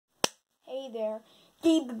Hey there,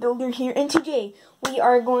 Dave the Builder here, and today we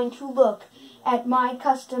are going to look at my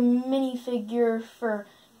custom minifigure for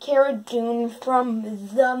Cara Dune from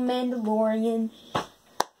The Mandalorian.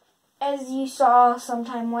 As you saw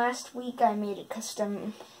sometime last week, I made a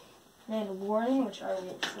custom Mandalorian, which I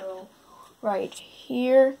will show right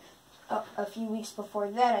here. A few weeks before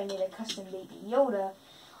that, I made a custom Baby Yoda.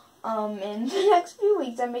 In the next few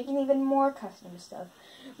weeks, I'm making even more custom stuff.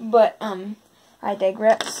 But, I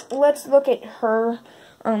digress. Let's look at her.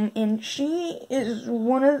 And she's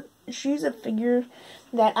a figure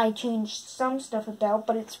that I changed some stuff about,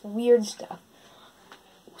 but it's weird stuff.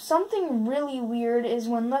 Something really weird is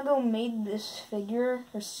when Lego made this figure,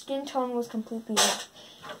 her skin tone was completely off.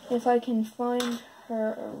 If I can find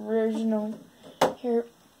her original hair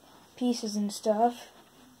pieces and stuff.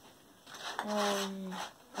 I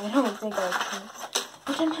don't think I can.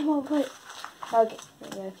 What am I gonna put? Okay,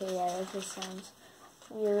 yeah, this sounds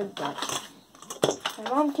weird, but my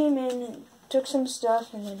mom came in and took some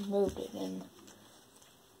stuff and then moved it, and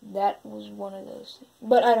that was one of those things.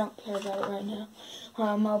 But I don't care about it right now.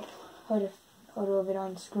 I'll put a photo of it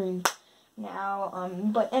on screen now.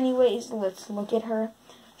 But anyways, let's look at her.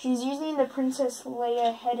 She's using the Princess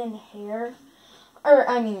Leia head and hair,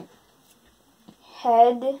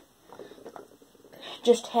 head,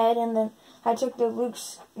 just head, and then I took the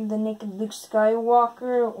naked Luke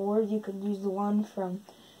Skywalker, or you could use the one from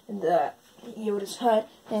the Yoda's hut,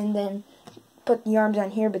 and then put the arms on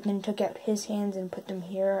here, but then took out his hands and put them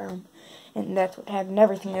here, and that's what happened.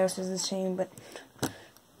 Everything else is the same, but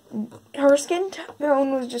her skin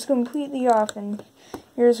tone was just completely off, and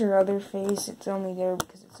here's her other face. It's only there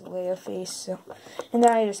because it's a Leia face, so, and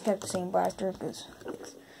then I just kept the same blaster, because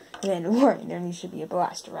Mandalorian, there needs to be a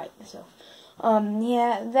blaster, right, so.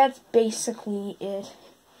 Yeah, that's basically it.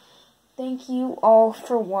 Thank you all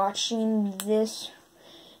for watching this,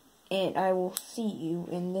 and I will see you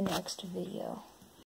in the next video.